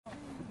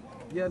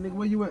Yeah, nigga,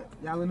 where you at?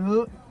 Y'all in the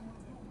hood?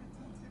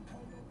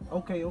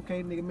 Okay,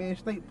 nigga, man,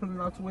 State pulling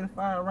out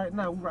 25 right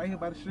now. We right here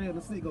by the shed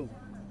and Seagull.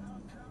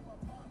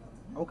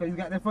 Okay, you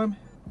got that for me?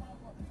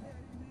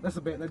 That's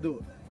a bet, let's do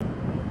it.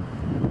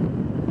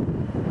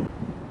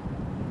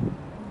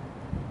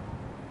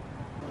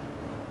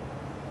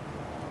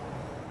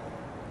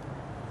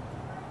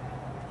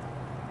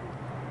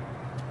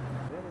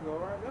 There we go,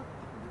 right there.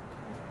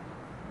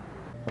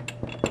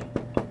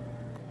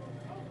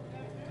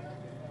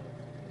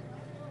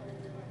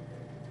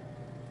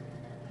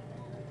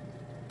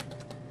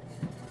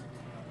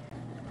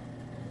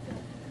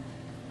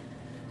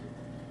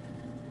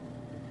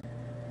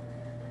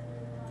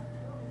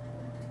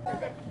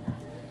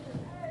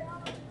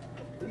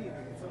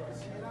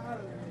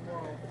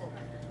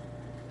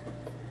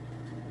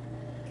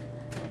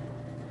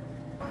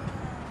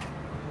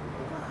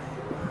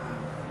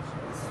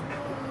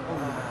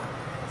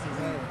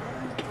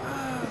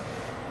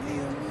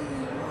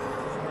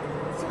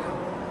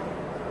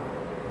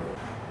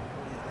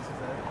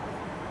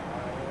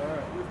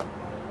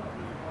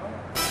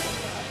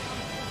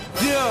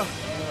 Yeah,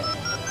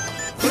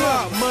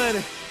 block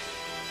money.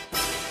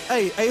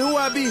 Hey, who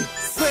I be?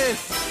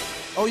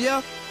 G-cess. Oh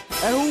yeah?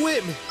 Hey, who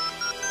with me?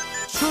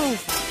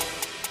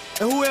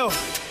 Truf. And who else?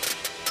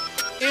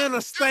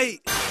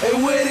 Interstate. Hey,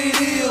 what it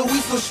is? We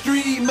some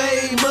street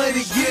made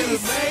money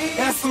getters.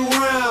 That's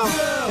around.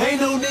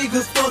 Ain't no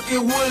niggas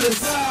fucking with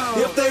us.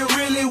 If they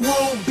really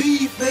want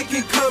beef, they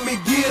can come and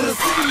get us.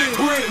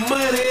 Brick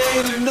money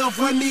ain't enough.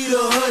 I need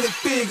 100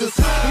 figures.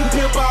 We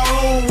pimp our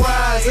own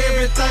rides.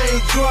 Everything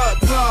drop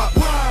top.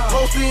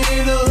 Posted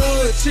in the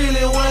hood,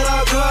 chillin' when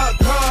I got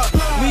caught.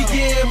 We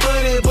getting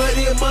money, but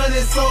this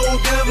money so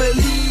damn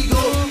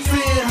illegal.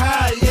 Sitting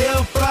high,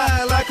 yeah,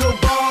 fly like a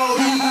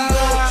ball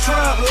eagle.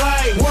 Trap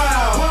like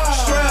wow,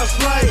 straps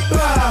like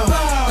bow,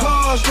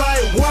 cars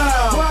like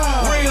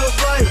wow, reels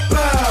like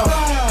bow,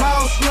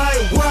 house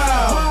like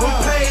wow, I'm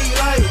paid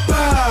like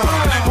bow,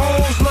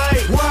 hoes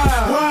like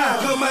wow,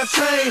 got my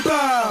chain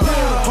bow,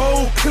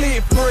 whole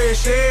clip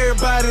fresh,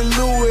 everybody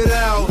lure it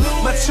out.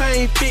 My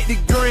chain 50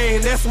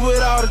 grand, that's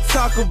what all the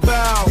talk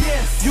about.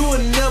 You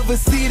will never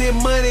see that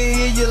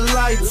money in your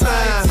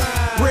lifetime.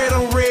 Red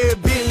on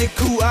red, Bentley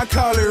coupe, I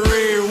call it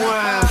red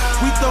wine.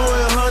 We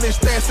throwing 100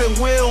 stacks and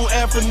we don't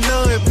ask for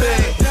none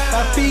back.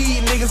 I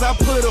feed niggas, I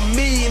put $1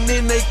 million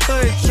in they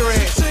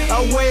contract.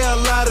 I wear a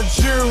lot of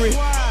jewelry,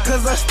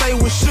 cause I stay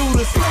with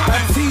shooters. I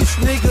teach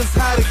niggas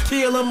how to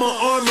kill, I'm an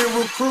army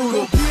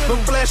recruiter.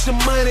 I'm flashing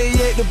money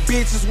at the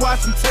bitches,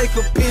 watch them take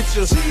a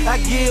picture.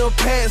 I give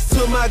pats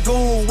to my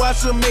goon,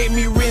 watch them make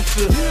me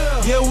richer.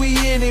 Yeah, we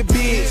in it,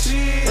 bitch,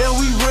 and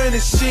we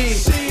running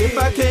shit. If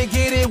I can't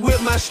get it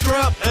with my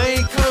strap,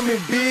 I ain't coming,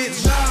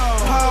 bitch.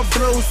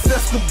 Pablo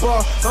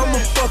Escobar, I'm a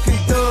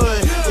fucking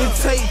done. It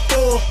take 4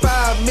 or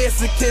 5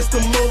 Mexicans to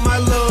mow my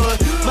lawn.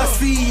 My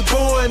seed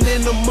born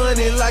in the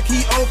money like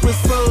he open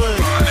sun.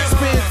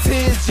 Spend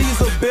 10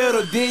 G's or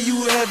better, then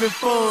you having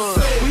fun.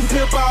 We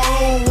pimp our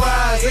own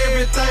rides,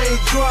 everything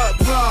drop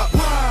top.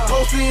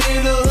 Posted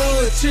in the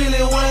hood,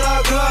 chillin' when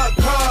I got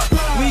caught.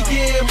 We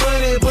getting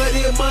money, but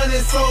this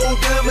money so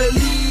damn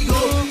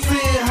illegal.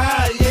 Sitting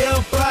high, yeah,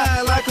 I'm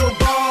fly like a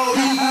ball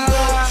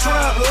eagle.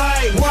 Trap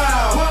like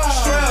wow,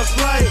 straps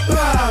like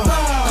bow,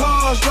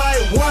 cars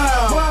like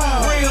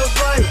wow, reels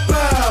like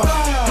bow,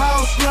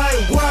 house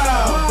like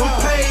wow, I'm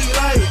paid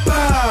like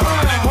bow,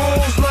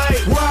 hoes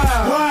like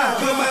wow,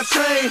 got my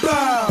chain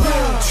bow.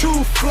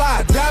 True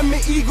fly,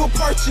 diamond eagle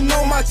perching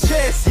on my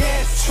chest.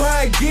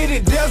 Try and get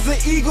it, there's an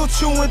eagle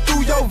chewing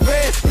through your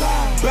vest.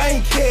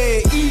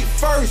 Bankhead, eat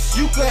first,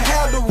 you can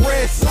have the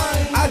rest.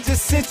 I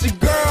just sent your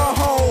girl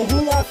home,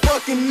 who want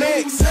fucking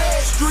next?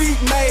 Street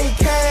made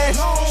cash,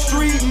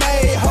 street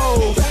made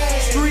hoes,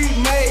 street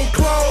made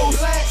clothes,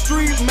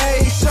 street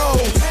made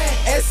shows.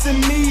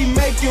 SME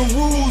making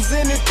rules,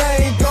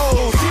 anything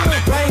goes.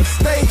 Bank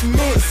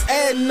statements,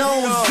 adding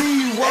on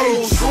zeros.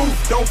 Hey,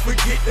 Truf, don't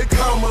forget the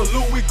comma.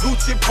 Louis,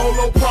 Gucci,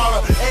 Polo,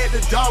 Prada. Add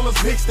the dollars,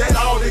 mix that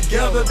all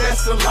together.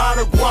 That's a lot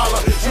of guala.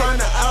 Trying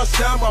to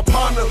outshine my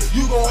partner,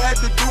 you gon' have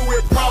to do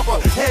it proper.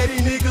 Had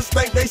these niggas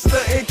think they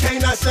stuntin',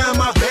 can't outshine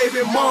my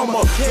baby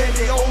mama.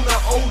 Candy on the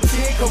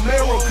O10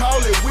 Camaro, call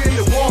it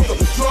Willie Walker.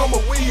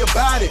 Drama, we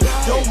about it.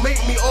 Don't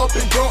make me up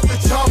and drop the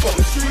chopper.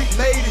 Street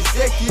made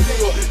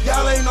executive,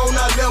 y'all ain't on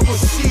our level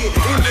shit.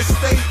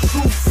 Interstate,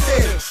 Truf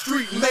said,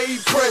 street made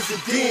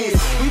president.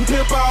 We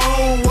pimp our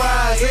own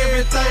rides,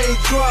 everything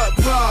drop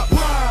top.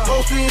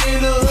 Posted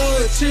in the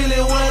hood,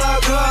 chillin' when I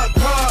got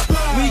caught.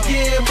 We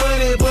getting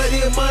money, but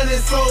this money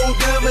so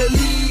damn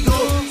illegal.